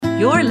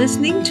You're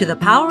listening to the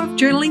Power of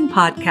Journaling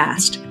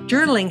podcast.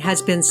 Journaling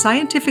has been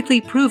scientifically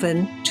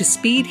proven to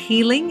speed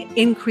healing,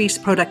 increase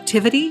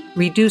productivity,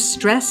 reduce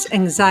stress,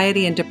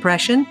 anxiety, and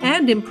depression,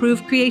 and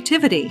improve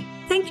creativity.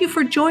 Thank you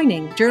for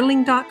joining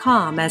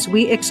journaling.com as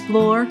we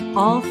explore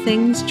all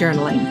things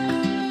journaling.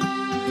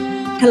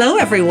 Hello,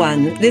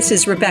 everyone. This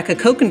is Rebecca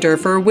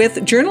Kokendorfer with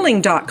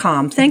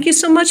journaling.com. Thank you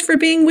so much for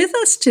being with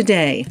us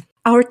today.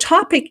 Our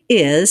topic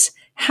is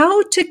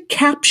how to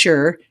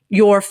capture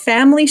your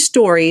family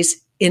stories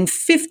in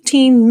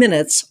 15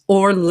 minutes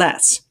or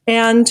less.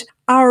 And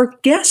our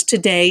guest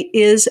today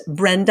is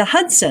Brenda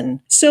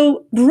Hudson.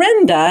 So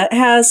Brenda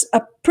has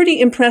a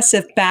pretty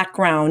impressive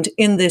background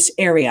in this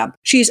area.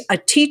 She's a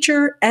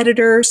teacher,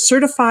 editor,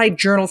 certified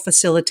journal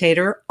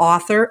facilitator,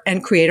 author,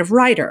 and creative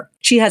writer.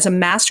 She has a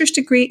master's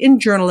degree in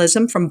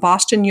journalism from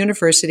Boston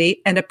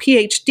University and a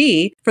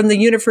PhD from the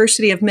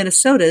University of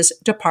Minnesota's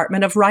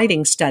Department of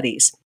Writing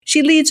Studies.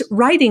 She leads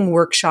writing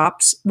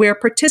workshops where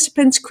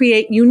participants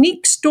create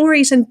unique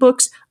stories and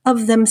books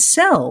of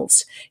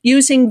themselves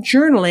using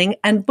journaling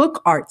and book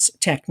arts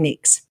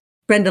techniques.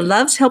 Brenda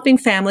loves helping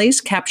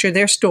families capture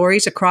their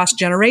stories across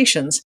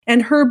generations,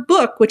 and her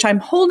book, which I'm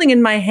holding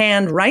in my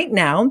hand right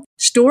now,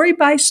 Story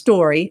by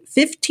Story,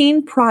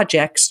 15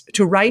 Projects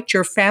to Write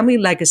Your Family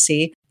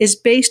Legacy, is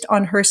based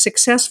on her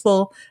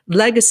successful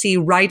legacy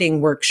writing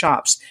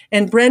workshops.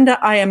 And Brenda,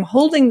 I am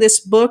holding this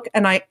book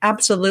and I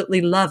absolutely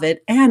love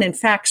it. And in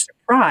fact,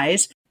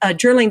 surprise,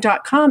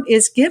 journaling.com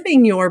is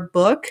giving your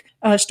book,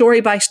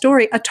 Story by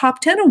Story, a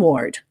top 10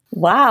 award.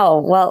 Wow.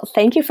 Well,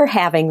 thank you for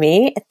having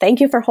me. Thank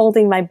you for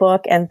holding my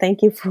book, and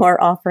thank you for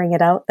offering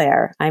it out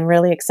there. I'm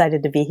really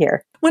excited to be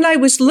here. When I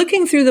was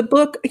looking through the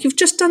book, you've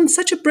just done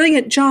such a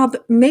brilliant job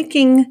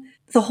making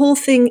the whole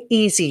thing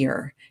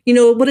easier. You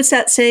know, what is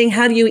that saying?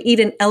 How do you eat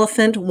an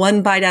elephant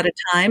one bite at a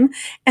time?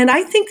 And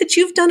I think that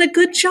you've done a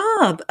good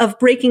job of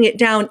breaking it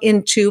down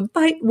into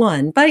bite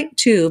one, bite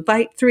two,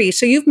 bite three.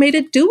 So you've made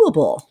it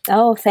doable.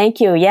 Oh, thank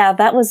you. Yeah,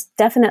 that was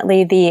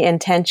definitely the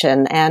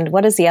intention. And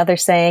what is the other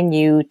saying?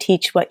 You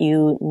teach what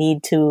you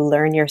need to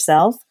learn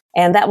yourself.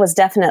 And that was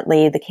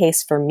definitely the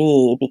case for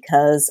me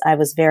because I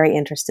was very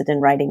interested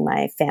in writing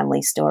my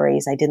family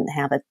stories. I didn't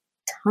have a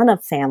ton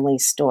of family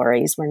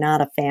stories. We're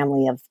not a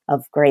family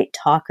of great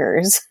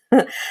talkers,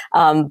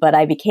 but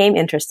I became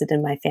interested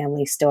in my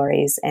family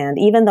stories. And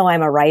even though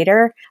I'm a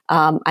writer,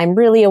 I'm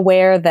really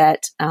aware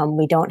that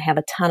we don't have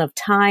a ton of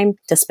time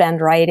to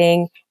spend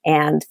writing,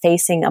 and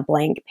facing a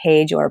blank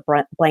page or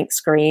a blank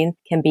screen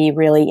can be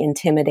really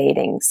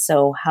intimidating.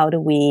 So how do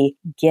we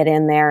get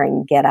in there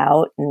and get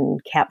out and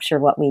capture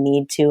what we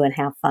need to and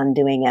have fun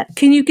doing it?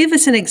 Can you give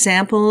us an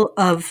example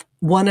of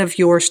one of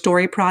your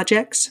story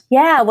projects?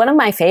 Yeah, one of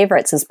my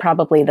favorites is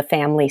probably the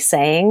family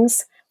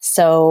sayings.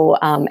 So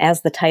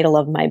as the title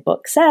of my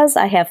book says,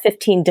 I have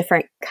 15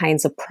 different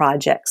kinds of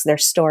projects. They're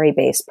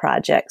story-based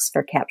projects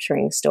for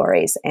capturing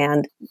stories.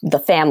 And the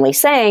family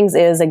sayings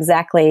is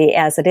exactly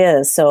as it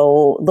is.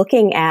 So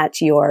looking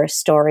at your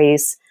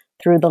stories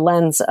through the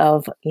lens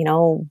of, you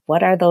know,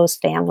 what are those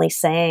family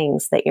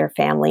sayings that your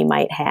family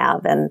might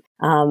have? And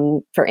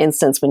for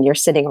instance, when you're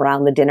sitting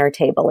around the dinner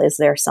table, is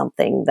there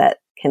something that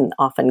can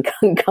often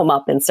come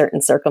up in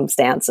certain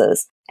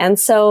circumstances? And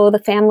so the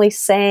family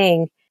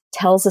saying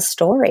tells a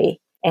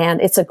story.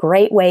 And it's a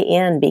great way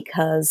in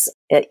because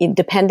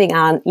depending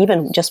on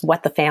even just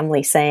what the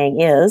family saying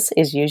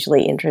is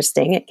usually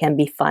interesting. It can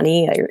be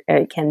funny, or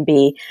it can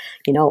be,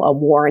 you know, a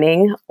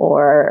warning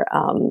or,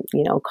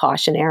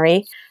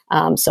 cautionary.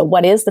 So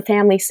what is the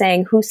family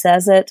saying? Who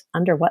says it?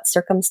 Under what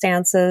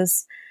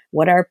circumstances?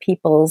 What are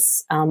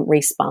people's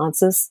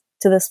responses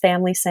to this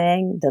family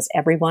saying? Does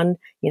everyone,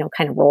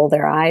 kind of roll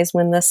their eyes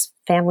when this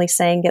family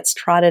saying gets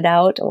trotted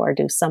out, or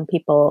do some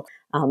people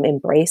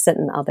embrace it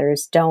and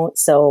others don't?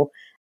 So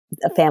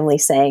family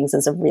sayings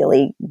is a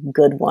really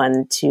good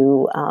one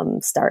to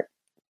start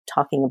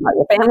talking about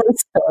your family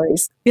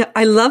stories. Yeah,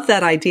 I love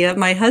that idea.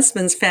 My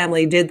husband's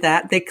family did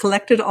that. They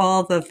collected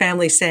all the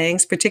family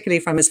sayings, particularly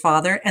from his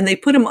father, and they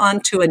put them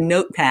onto a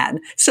notepad.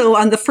 So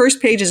on the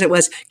first pages, it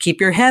was, keep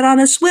your head on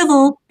a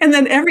swivel. And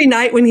then every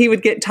night when he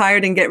would get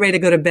tired and get ready to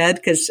go to bed,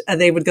 because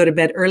they would go to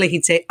bed early,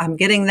 he'd say, I'm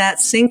getting that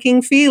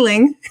sinking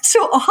feeling.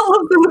 So all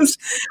of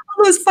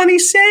those funny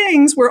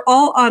sayings were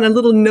all on a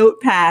little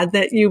notepad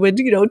that you would,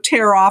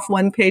 tear off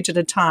one page at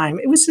a time.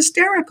 It was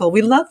hysterical.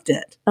 We loved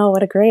it. Oh,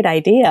 what a great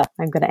idea.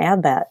 I'm going to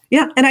add that.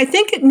 Yeah. And I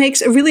think it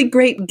makes a really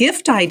great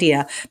gift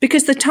idea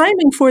because the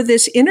timing for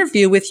this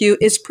interview with you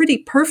is pretty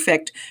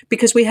perfect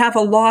because we have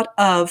a lot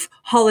of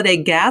holiday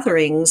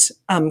gatherings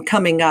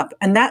coming up.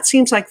 And that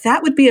seems like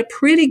that would be a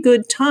pretty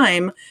good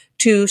time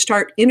to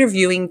start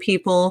interviewing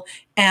people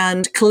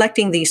and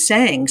collecting these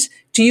sayings.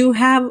 Do you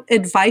have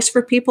advice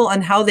for people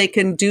on how they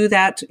can do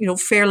that,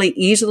 fairly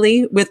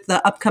easily with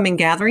the upcoming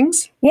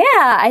gatherings? Yeah,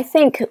 I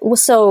think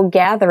so.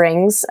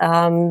 Gatherings,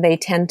 they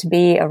tend to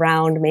be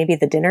around maybe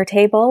the dinner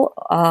table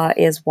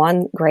is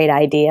one great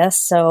idea.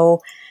 So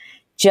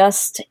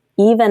just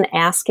even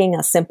asking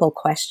a simple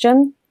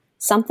question,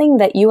 something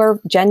that you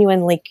are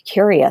genuinely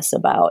curious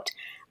about.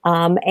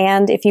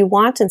 And if you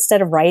want,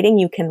 instead of writing,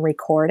 you can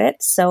record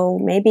it. So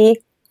maybe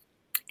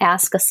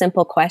ask a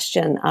simple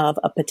question of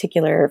a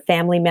particular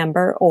family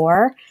member,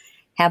 or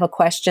have a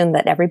question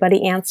that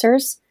everybody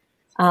answers.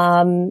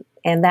 And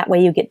that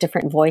way you get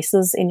different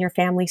voices in your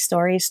family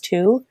stories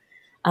too.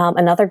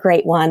 Another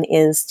great one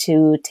is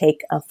to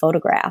take a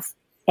photograph,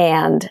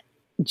 and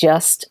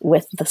just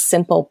with the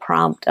simple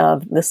prompt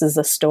of, this is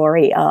a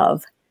story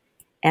of,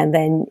 and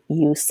then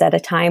you set a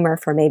timer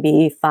for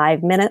maybe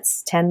 5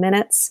 minutes, 10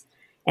 minutes,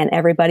 and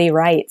everybody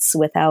writes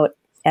without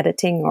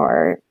editing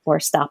or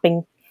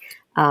stopping.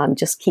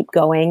 Just keep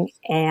going.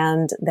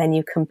 And then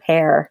you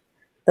compare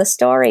the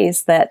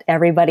stories that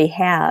everybody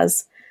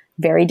has,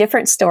 very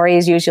different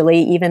stories,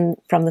 usually even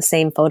from the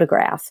same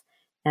photograph.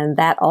 And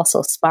that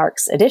also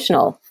sparks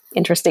additional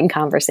interesting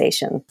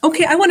conversation.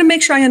 Okay, I want to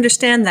make sure I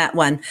understand that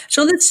one.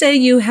 So let's say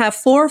you have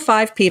 4 or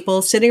 5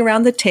 people sitting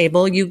around the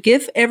table. You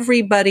give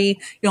everybody,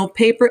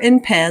 paper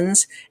and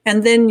pens,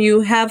 and then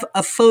you have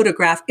a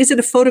photograph. Is it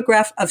a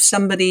photograph of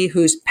somebody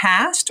who's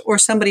passed or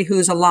somebody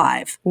who's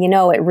alive?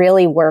 It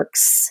really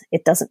works.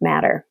 It doesn't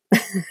matter.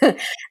 And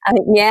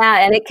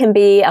it can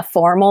be a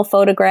formal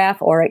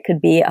photograph, or it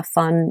could be a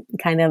fun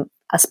kind of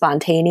a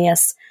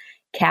spontaneous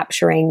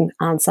capturing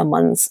on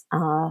someone's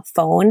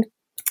phone.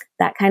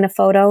 That kind of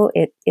photo,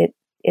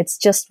 it's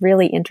just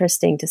really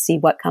interesting to see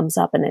what comes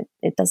up, and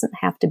it doesn't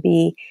have to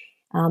be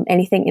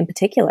anything in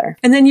particular.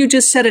 And then you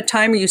just set a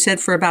timer, you said,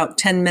 for about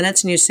 10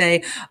 minutes, and you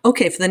say,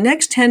 okay, for the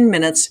next 10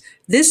 minutes,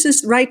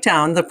 write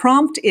down, the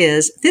prompt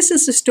is, this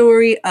is the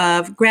story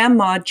of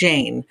Grandma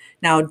Jane.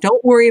 Now,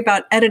 don't worry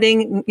about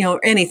editing,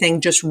 or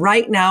anything, just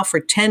write now for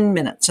 10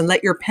 minutes and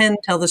let your pen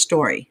tell the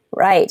story.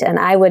 Right. And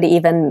I would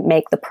even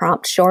make the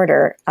prompt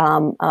shorter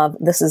of,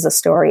 this is a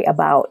story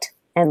about,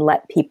 and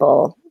let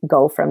people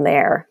go from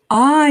there.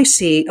 I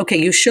see. Okay,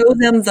 you show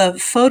them the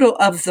photo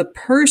of the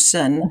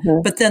person,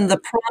 but then the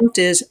prompt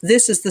is,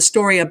 this is the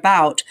story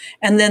about,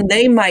 and then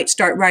they might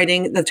start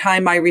writing, the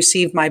time I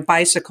received my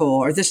bicycle,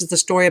 or this is the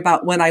story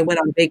about when I went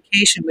on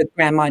vacation with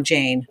Grandma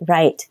Jane.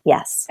 Right,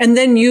 yes. And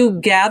then you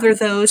gather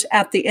those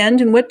at the end,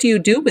 and what do you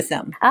do with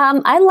them?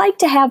 I like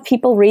to have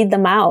people read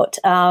them out,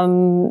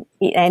 and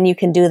you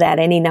can do that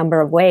any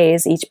number of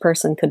ways. Each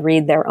person could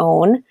read their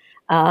own.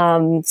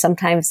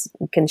 Sometimes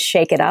you can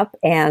shake it up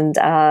and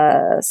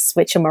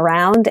switch them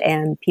around,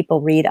 and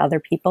people read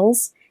other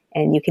people's,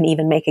 and you can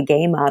even make a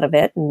game out of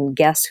it and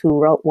guess who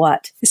wrote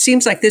what. It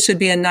seems like this would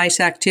be a nice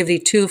activity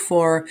too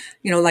for,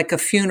 like a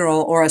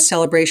funeral or a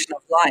celebration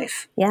of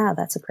life. Yeah,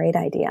 that's a great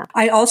idea.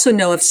 I also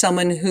know of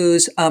someone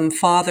whose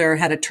father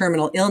had a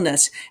terminal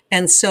illness,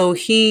 and so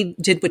he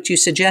did what you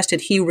suggested.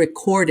 He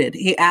recorded.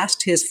 He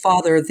asked his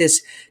father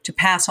to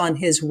pass on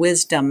his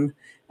wisdom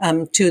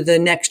to the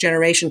next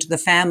generation, to the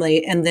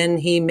family. And then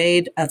he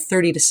made a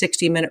 30 to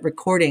 60 minute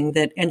recording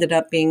that ended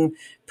up being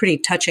pretty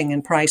touching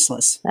and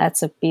priceless.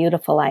 That's a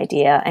beautiful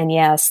idea. And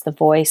yes, the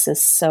voice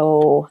is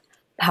so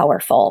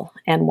powerful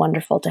and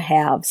wonderful to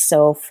have.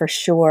 So for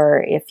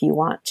sure, if you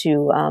want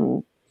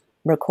to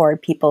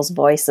record people's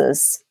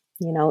voices,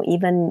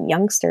 even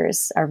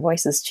youngsters, our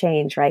voices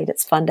change, right?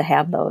 It's fun to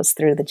have those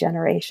through the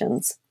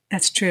generations.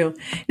 That's true.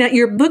 Now,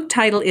 your book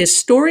title is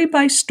Story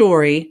by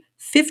Story,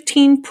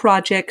 15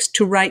 Projects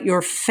to Write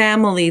Your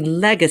Family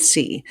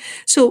Legacy.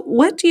 So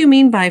what do you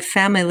mean by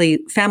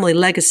family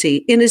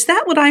legacy? And is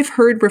that what I've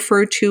heard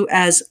referred to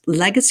as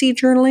legacy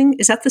journaling?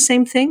 Is that the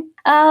same thing?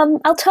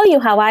 I'll tell you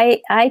how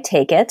I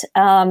take it.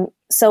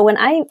 So when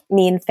I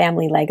mean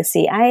family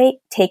legacy, I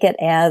take it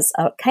as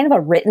a kind of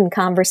a written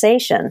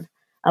conversation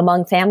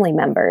among family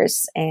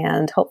members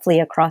and hopefully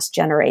across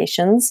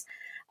generations.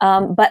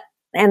 And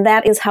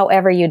that is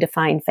however you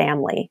define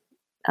family.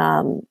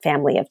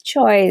 Family of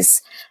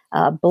choice,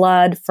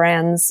 blood,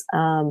 friends,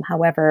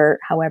 however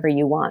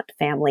you want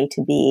family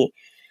to be.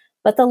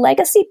 But the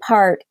legacy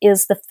part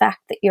is the fact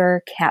that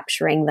you're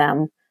capturing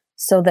them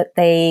so that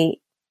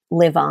they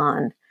live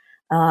on.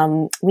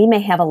 We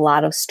may have a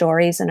lot of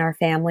stories in our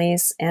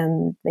families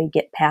and they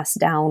get passed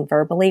down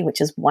verbally, which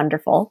is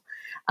wonderful.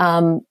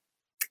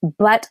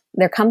 But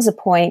there comes a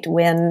point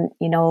when,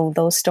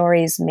 those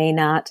stories may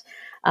not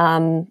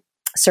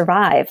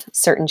survive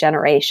certain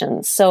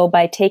generations. So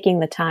by taking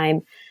the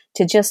time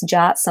to just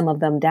jot some of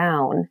them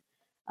down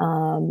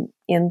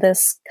in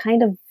this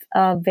kind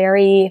of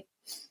very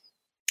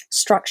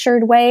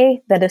structured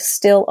way that is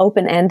still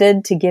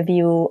open-ended to give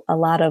you a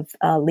lot of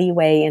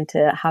leeway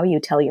into how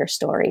you tell your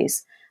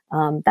stories.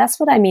 That's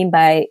what I mean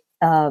by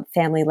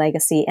family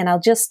legacy. And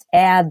I'll just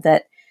add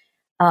that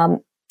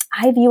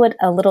I view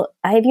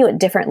it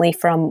differently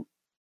from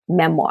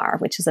memoir,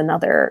 which is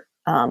another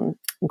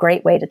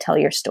great way to tell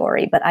your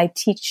story. But I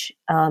teach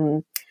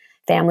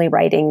family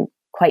writing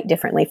quite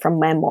differently from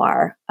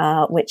memoir,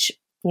 which,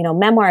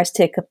 memoir is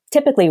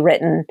typically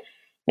written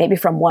maybe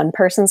from one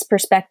person's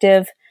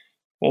perspective.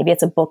 Maybe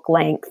it's a book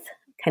length,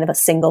 kind of a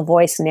single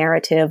voice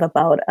narrative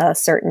about a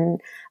certain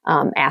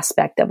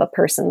aspect of a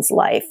person's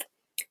life,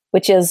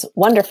 which is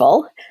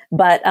wonderful.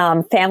 But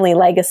family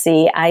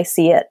legacy, I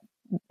see it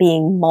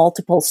being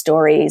multiple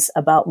stories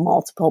about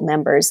multiple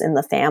members in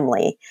the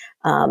family.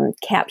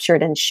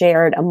 captured and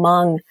shared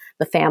among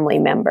the family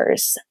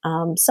members.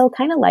 So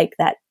kind of like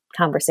that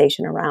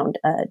conversation around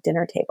a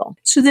dinner table.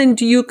 So then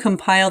do you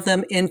compile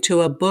them into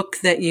a book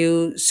that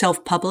you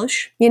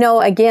self-publish?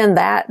 Again,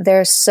 that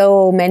there's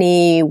so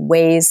many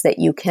ways that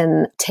you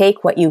can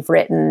take what you've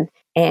written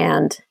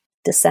and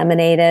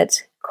disseminate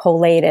it,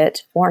 collate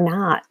it, or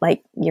not.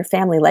 Like your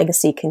family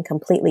legacy can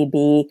completely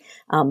be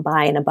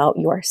by and about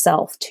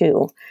yourself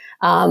too.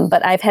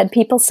 But I've had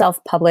people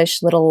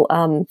self-publish little,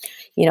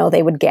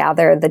 they would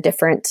gather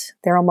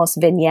they're almost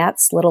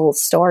vignettes, little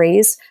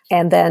stories,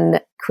 and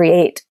then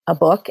create a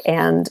book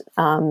and,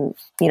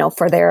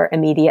 for their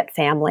immediate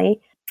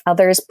family.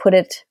 Others put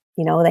it,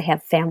 they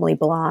have family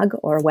blog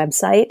or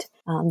website.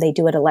 They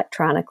do it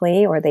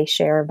electronically or they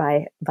share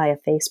via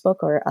Facebook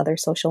or other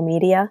social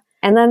media.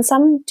 And then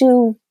some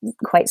do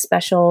quite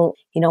special,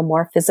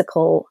 more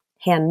physical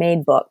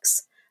handmade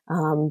books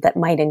that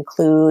might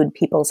include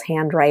people's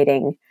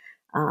handwriting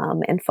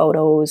and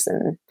photos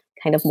and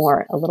kind of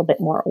a little bit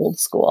more old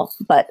school.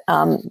 But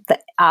the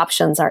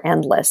options are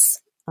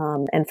endless.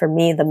 And for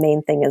me, the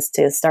main thing is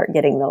to start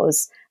getting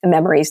those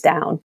memories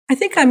down. I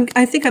think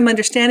I'm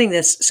understanding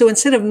this. So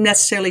instead of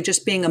necessarily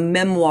just being a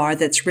memoir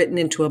that's written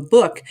into a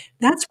book,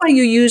 that's why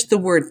you use the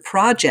word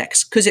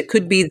projects, because it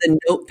could be the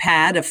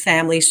notepad of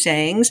family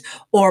sayings.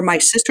 Or my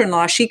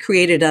sister-in-law, she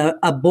created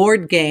a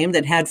board game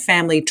that had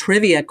family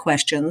trivia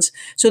questions.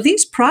 So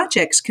these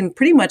projects can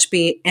pretty much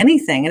be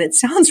anything, and it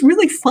sounds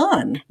really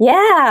fun.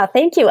 Yeah,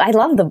 thank you. I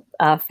love the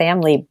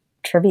family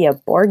trivia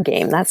board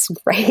game. That's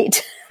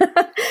great.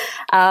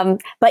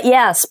 But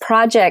yes,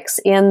 projects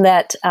in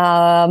that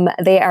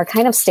they are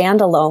kind of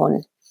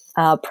standalone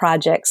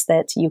projects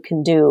that you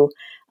can do.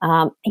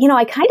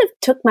 I kind of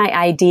took my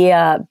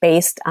idea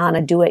based on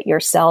a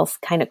do-it-yourself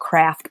kind of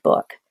craft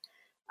book.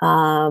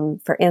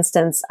 For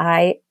instance,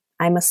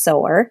 I'm a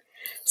sewer,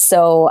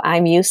 so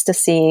I'm used to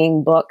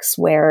seeing books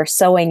where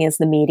sewing is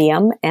the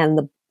medium and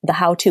the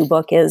how-to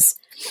book is,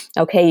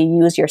 okay,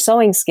 you use your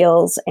sewing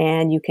skills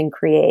and you can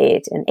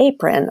create an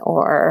apron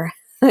or,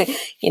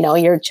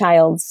 your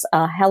child's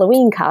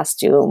Halloween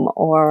costume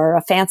or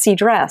a fancy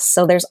dress.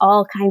 So there's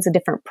all kinds of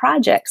different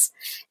projects.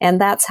 And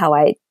that's how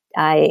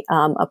I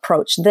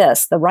approach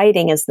this. The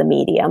writing is the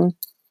medium.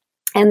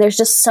 And there's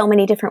just so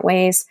many different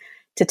ways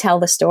to tell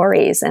the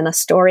stories. And a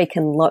story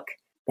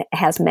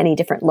has many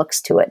different looks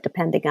to it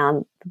depending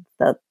on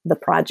the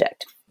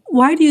project.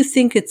 Why do you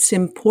think it's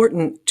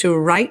important to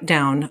write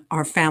down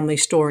our family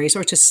stories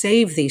or to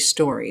save these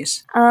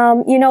stories?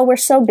 We're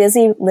so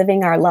busy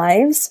living our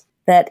lives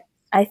that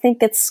I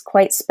think it's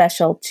quite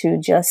special to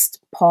just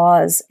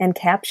pause and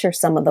capture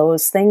some of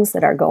those things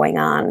that are going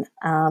on.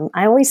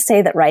 I always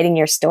say that writing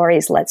your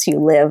stories lets you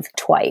live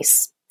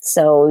twice.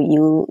 So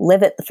you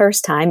live it the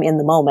first time in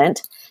the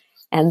moment.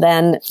 And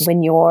then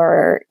when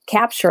you're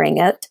capturing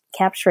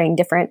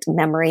different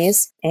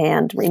memories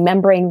and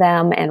remembering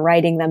them and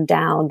writing them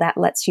down, that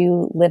lets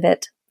you live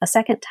it a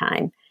second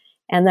time.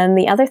 And then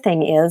the other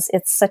thing is,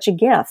 it's such a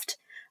gift.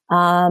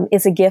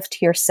 It's a gift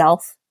to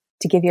yourself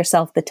to give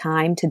yourself the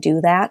time to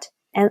do that.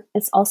 And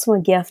it's also a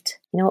gift,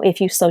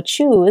 if you so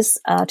choose,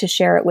 to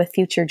share it with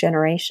future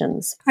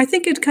generations. I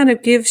think it kind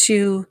of gives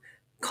you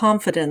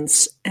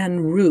confidence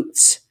and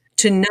roots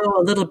to know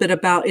a little bit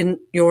about in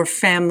your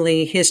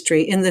family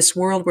history in this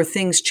world where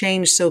things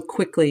change so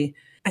quickly.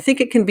 I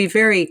think it can be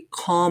very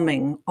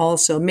calming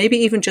also, maybe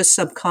even just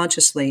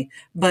subconsciously.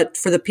 But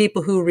for the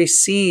people who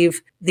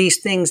receive these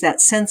things, that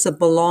sense of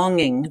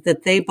belonging,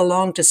 that they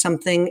belong to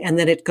something and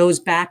that it goes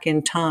back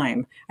in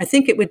time, I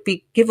think it would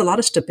give a lot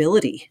of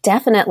stability.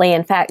 Definitely.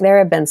 In fact, there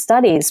have been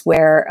studies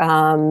where,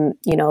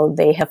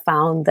 they have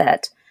found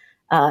that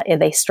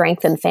they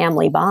strengthen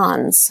family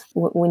bonds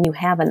when you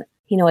have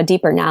a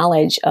deeper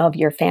knowledge of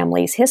your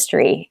family's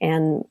history.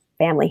 And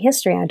family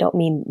history, I don't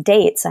mean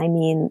dates. I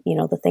mean,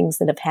 the things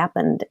that have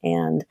happened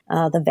and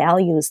the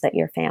values that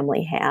your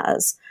family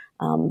has,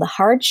 the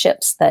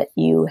hardships that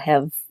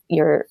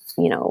your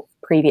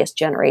previous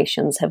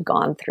generations have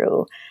gone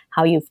through,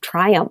 how you've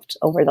triumphed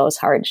over those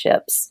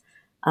hardships.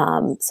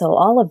 So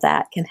all of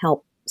that can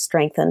help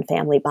strengthen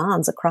family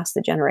bonds across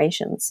the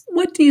generations.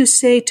 What do you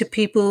say to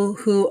people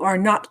who are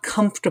not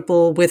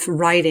comfortable with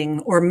writing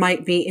or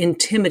might be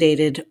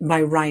intimidated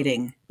by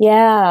writing?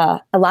 Yeah,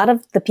 a lot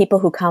of the people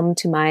who come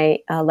to my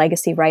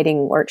legacy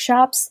writing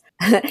workshops,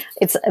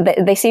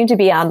 they seem to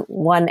be on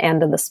one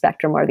end of the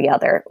spectrum or the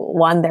other.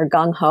 One, they're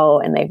gung-ho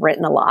and they've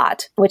written a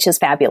lot, which is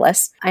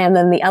fabulous. And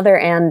then the other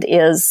end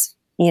is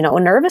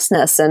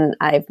nervousness. And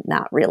I've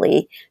not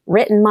really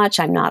written much.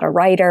 I'm not a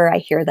writer. I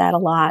hear that a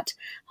lot.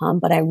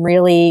 But I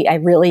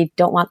really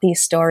don't want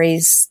these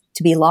stories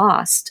to be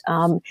lost.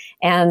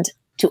 And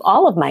to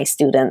all of my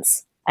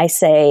students, I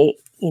say,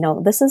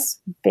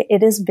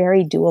 it is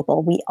very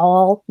doable. We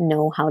all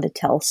know how to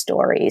tell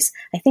stories.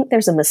 I think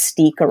there's a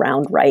mystique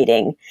around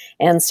writing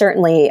and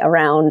certainly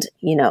around,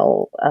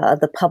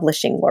 the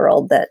publishing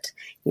world that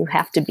you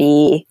have to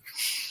be,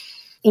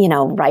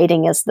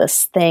 writing is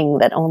this thing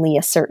that only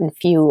a certain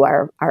few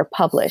are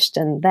published.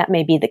 And that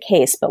may be the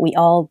case, but we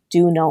all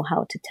do know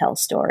how to tell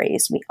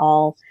stories. We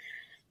all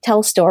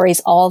tell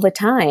stories all the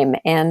time.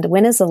 And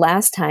when is the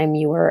last time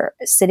you were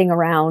sitting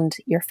around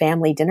your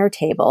family dinner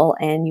table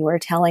and you were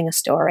telling a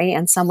story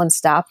and someone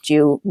stopped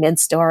you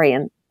mid-story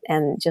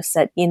and just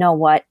said, you know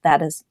what,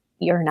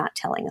 you're not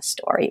telling a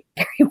story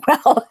very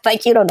well.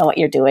 Like, you don't know what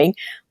you're doing.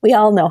 We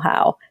all know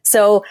how.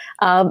 So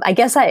I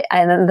guess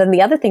and then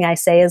the other thing I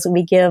say is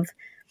we give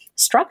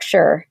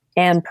structure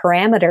and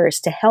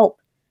parameters to help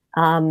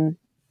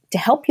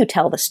you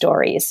tell the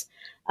stories.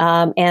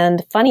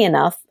 And funny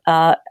enough,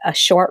 a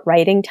short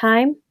writing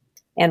time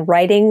and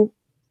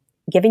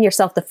giving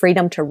yourself the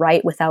freedom to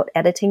write without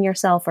editing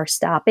yourself or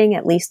stopping,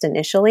 at least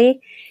initially,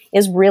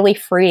 is really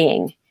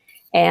freeing.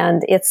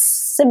 And it's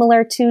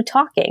similar to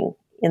talking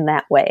in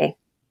that way.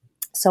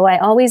 So I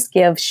always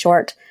give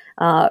short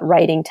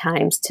writing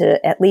times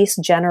to at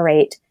least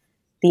generate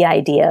the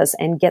ideas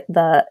and get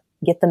the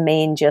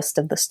main gist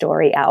of the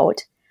story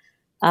out.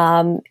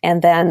 And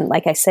then,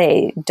 like I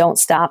say, don't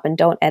stop and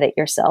don't edit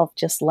yourself.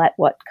 Just let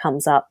what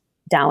comes up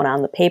down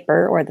on the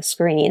paper or the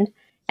screen.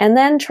 And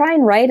then try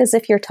and write as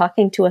if you're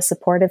talking to a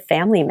supportive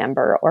family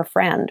member or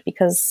friend,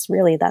 because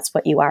really that's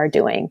what you are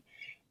doing.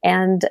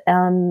 And,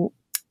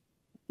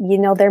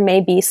 there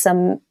may be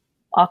some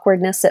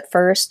awkwardness at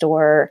first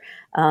or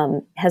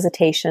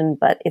hesitation,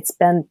 but it's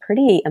been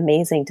pretty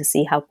amazing to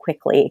see how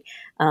quickly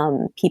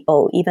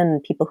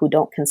even people who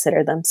don't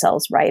consider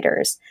themselves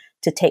writers,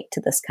 to take to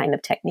this kind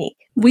of technique.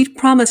 We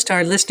promised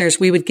our listeners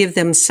we would give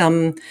them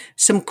some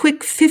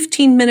quick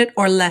 15-minute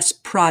or less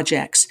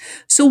projects.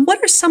 So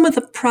what are some of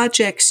the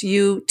projects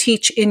you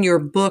teach in your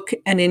book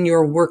and in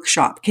your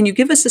workshop? Can you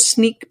give us a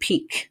sneak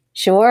peek?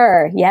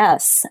 Sure.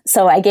 Yes.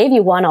 So I gave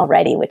you one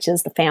already, which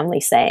is the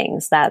family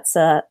sayings. That's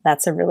a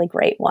really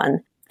great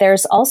one.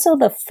 There's also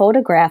the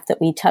photograph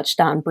that we touched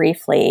on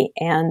briefly,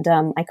 and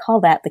I call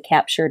that the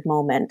captured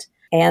moment.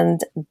 And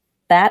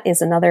that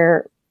is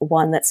another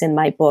one that's in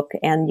my book,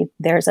 and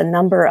there's a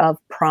number of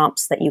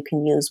prompts that you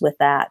can use with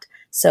that.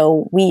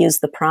 So we used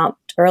the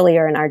prompt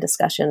earlier in our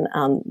discussion.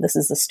 This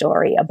is a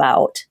story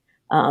about.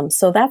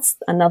 So that's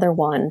another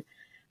one.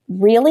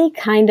 Really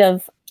kind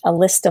of a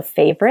list of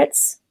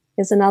favorites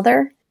is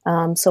another.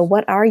 So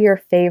what are your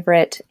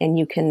favorite, and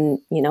you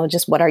can,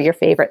 just what are your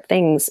favorite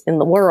things in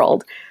the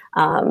world?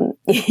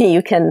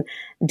 You can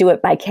do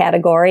it by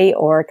category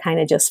or kind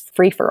of just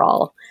free for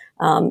all.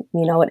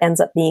 It ends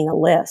up being a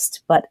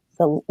list, but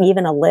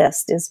even a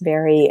list is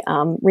very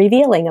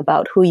revealing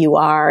about who you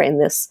are in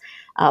this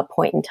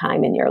point in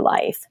time in your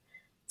life.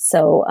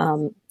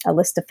 So a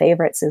list of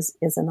favorites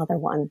is another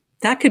one.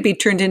 That could be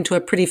turned into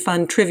a pretty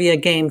fun trivia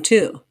game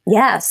too.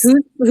 Yes.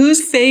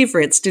 Whose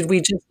favorites did we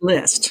just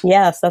list?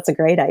 Yes, that's a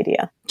great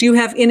idea. Do you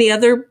have any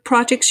other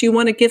projects you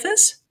want to give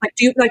us? For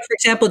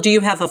example, do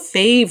you have a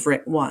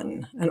favorite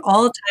one, an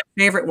all-time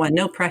favorite one?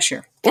 No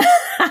pressure.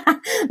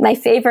 My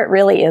favorite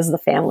really is the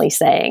family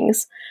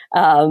sayings.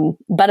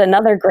 But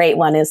another great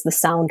one is the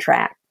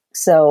soundtrack.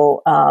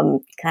 So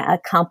a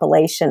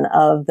compilation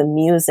of the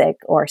music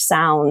or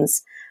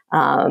sounds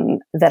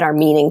that are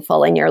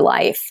meaningful in your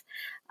life.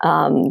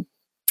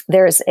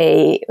 There's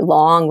a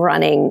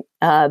long-running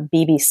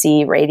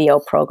BBC radio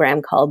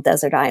program called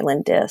Desert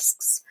Island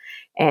Discs,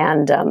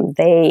 and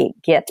they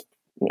get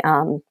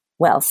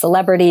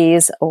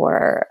celebrities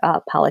or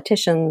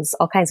politicians,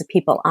 all kinds of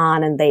people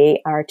on, and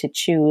they are to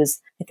choose,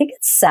 I think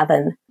it's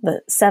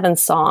seven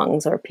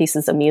songs or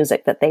pieces of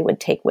music that they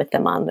would take with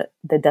them on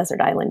the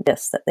desert island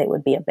discs that they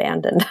would be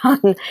abandoned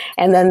on.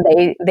 And then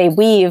they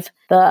weave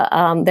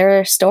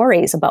their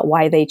stories about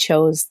why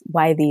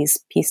these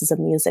pieces of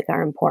music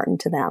are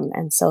important to them.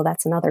 And so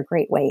that's another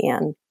great way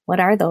in. What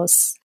are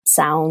those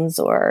sounds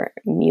or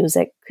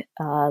music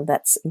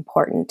that's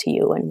important to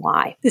you and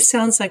why? This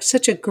sounds like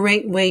such a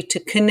great way to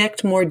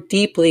connect more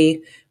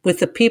deeply with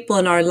the people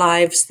in our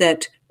lives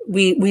that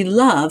we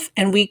love,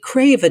 and we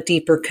crave a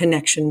deeper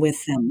connection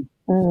with them.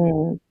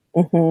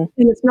 Mm-hmm. And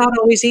it's not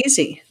always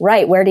easy.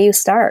 Right. Where do you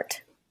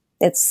start?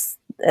 It's,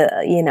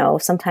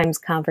 sometimes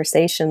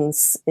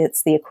conversations,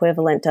 it's the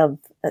equivalent of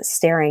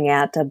staring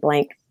at a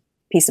blank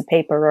piece of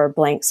paper or a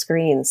blank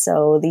screen.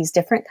 So these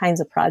different kinds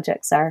of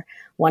projects are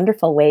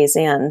wonderful ways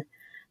in.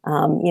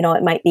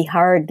 It might be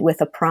hard with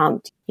a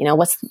prompt.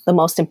 What's the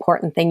most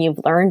important thing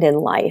you've learned in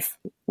life?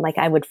 Like,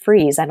 I would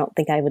freeze. I don't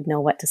think I would know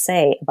what to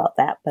say about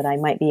that, but I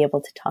might be able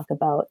to talk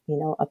about,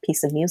 a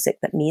piece of music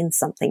that means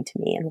something to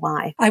me and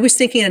why. I was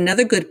thinking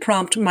another good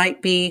prompt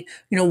might be,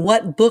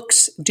 what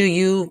books do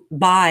you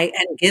buy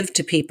and give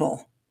to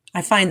people?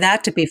 I find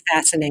that to be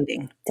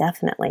fascinating.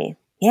 Definitely.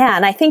 Yeah.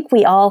 And I think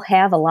we all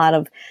have a lot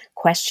of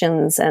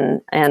questions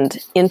and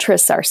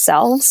interests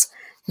ourselves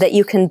that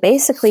you can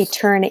basically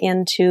turn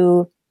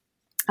into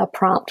a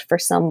prompt for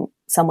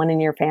someone in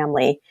your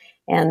family.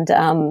 And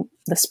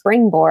the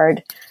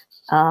Springboard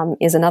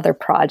is another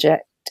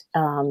project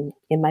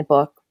in my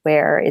book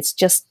where it is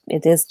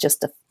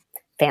just a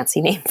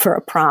fancy name for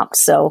a prompt.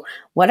 So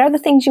what are the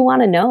things you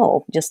want to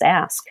know? Just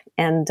ask.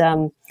 And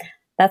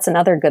that's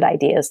another good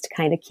idea, is to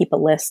kind of keep a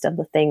list of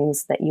the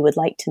things that you would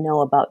like to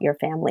know about your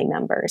family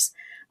members.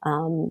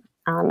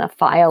 on a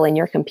file in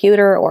your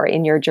computer or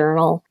in your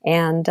journal,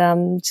 and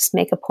just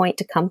make a point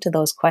to come to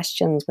those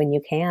questions when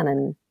you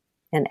can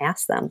and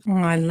ask them. Oh,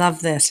 I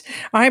love this.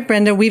 All right,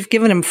 Brenda, we've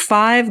given them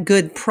 5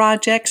 good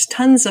projects,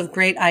 tons of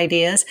great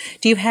ideas.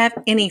 Do you have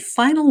any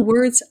final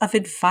words of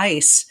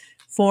advice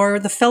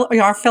for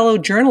our fellow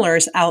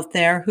journalers out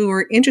there who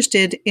are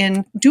interested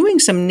in doing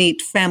some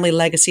neat family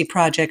legacy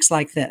projects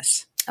like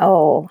this?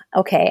 Oh,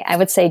 okay. I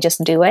would say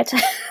just do it.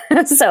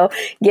 So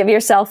give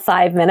yourself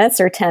 5 minutes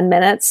or 10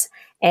 minutes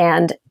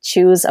and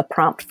choose a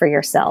prompt for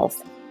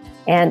yourself.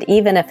 And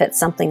even if it's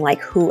something like,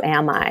 who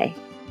am I?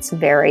 It's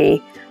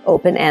very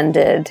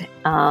open-ended,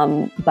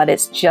 but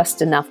it's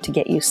just enough to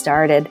get you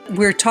started.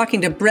 We're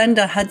talking to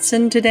Brenda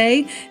Hudson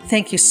today.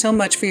 Thank you so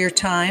much for your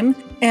time.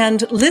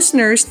 And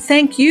listeners,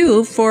 thank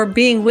you for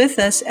being with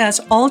us as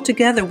all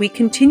together we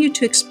continue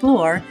to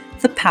explore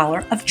the power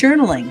of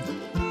journaling.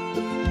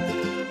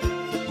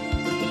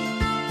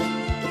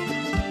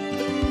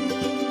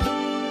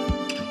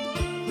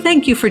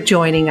 Thank you for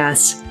joining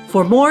us.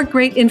 For more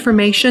great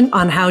information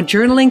on how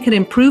journaling can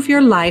improve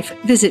your life,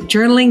 visit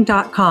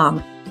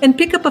journaling.com and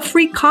pick up a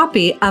free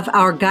copy of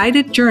our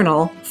guided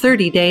journal,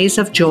 30 Days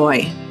of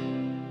Joy.